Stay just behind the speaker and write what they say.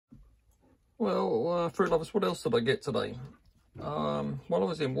Well, fruit lovers, what else did I get today? While I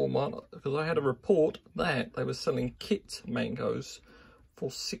was in Walmart, because I had a report that they were selling kit mangoes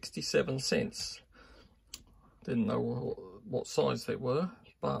for 67 cents. Didn't know what size they were,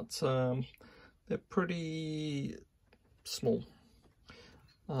 but they're pretty small.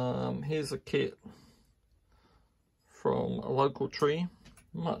 Here's a kit from a local tree,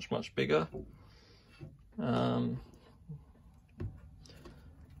 much bigger.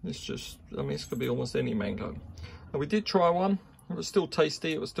 It's just, I mean, it's gonna be almost any mango. And we did try one. It was still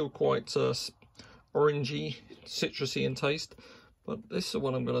tasty. It was still quite orangey, citrusy in taste. But this is the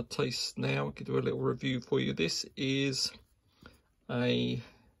one I'm going to taste now. I can do a little review for you. This is a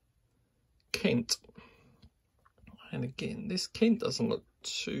Kent. And again, this Kent doesn't look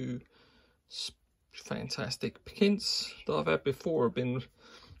too fantastic. Kents that I've had before have been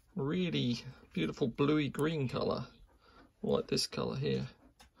really beautiful bluey green colour, like this colour here.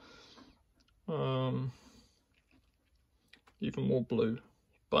 Even more blue.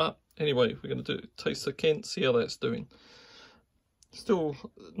 But anyway, we're going to taste the Kent, see how that's doing. Still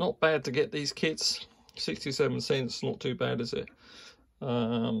not bad to get these kits. 67 cents, not too bad, is it?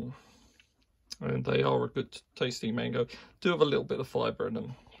 And they are a good tasting mango. Do have a little bit of fibre in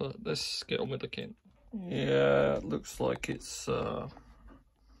them. But let's get on with the Kent. Yeah, it looks like it's a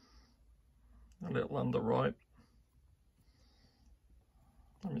little underripe.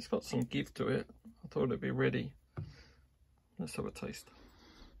 I mean, it's got some give to it. I thought it'd be ready. Let's have a taste.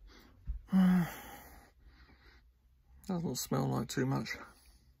 Doesn't smell like too much.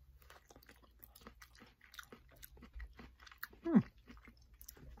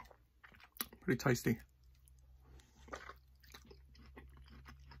 Pretty tasty.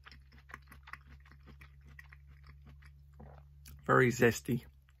 Very zesty.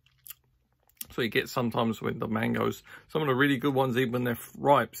 So you get sometimes with the mangoes. Some of the really good ones, even when they're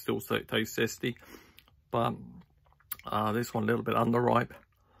ripe, still taste zesty. But this one a little bit underripe.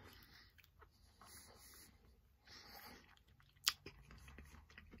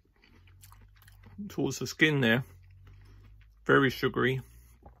 Towards the skin there, very sugary,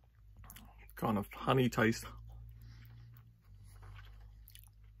 kind of honey taste.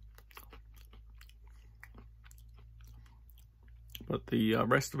 But the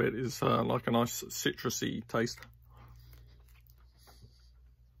rest of it is like a nice citrusy taste.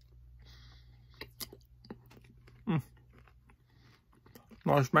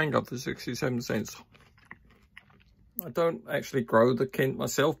 Nice mango for 67 cents. I don't actually grow the Kent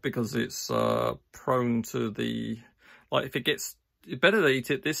myself because it's prone to the, like if it gets, it's better to eat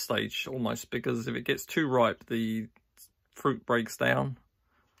it this stage almost, because if it gets too ripe, the fruit breaks down.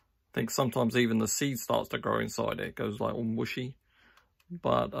 I think sometimes even the seed starts to grow inside it. It goes like all mushy.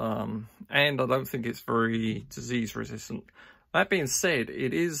 But, and I don't think it's very disease resistant. That being said,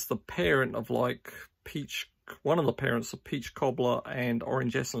 it is the parent of like peach, one of the parents of peach cobbler and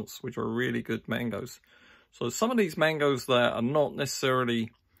orange essence, which are really good mangoes. So some of these mangoes that are not necessarily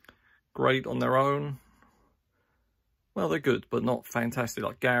great on their own, well, they're good, but not fantastic,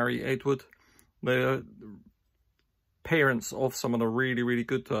 like Gary, Edward. They're parents of some of the really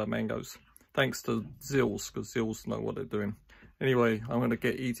good mangoes. Thanks to Zills, because Zills know what they're doing. Anyway, I'm going to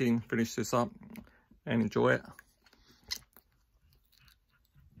get eating, finish this up, and enjoy it.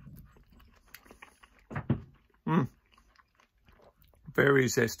 Very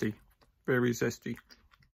zesty. Very zesty.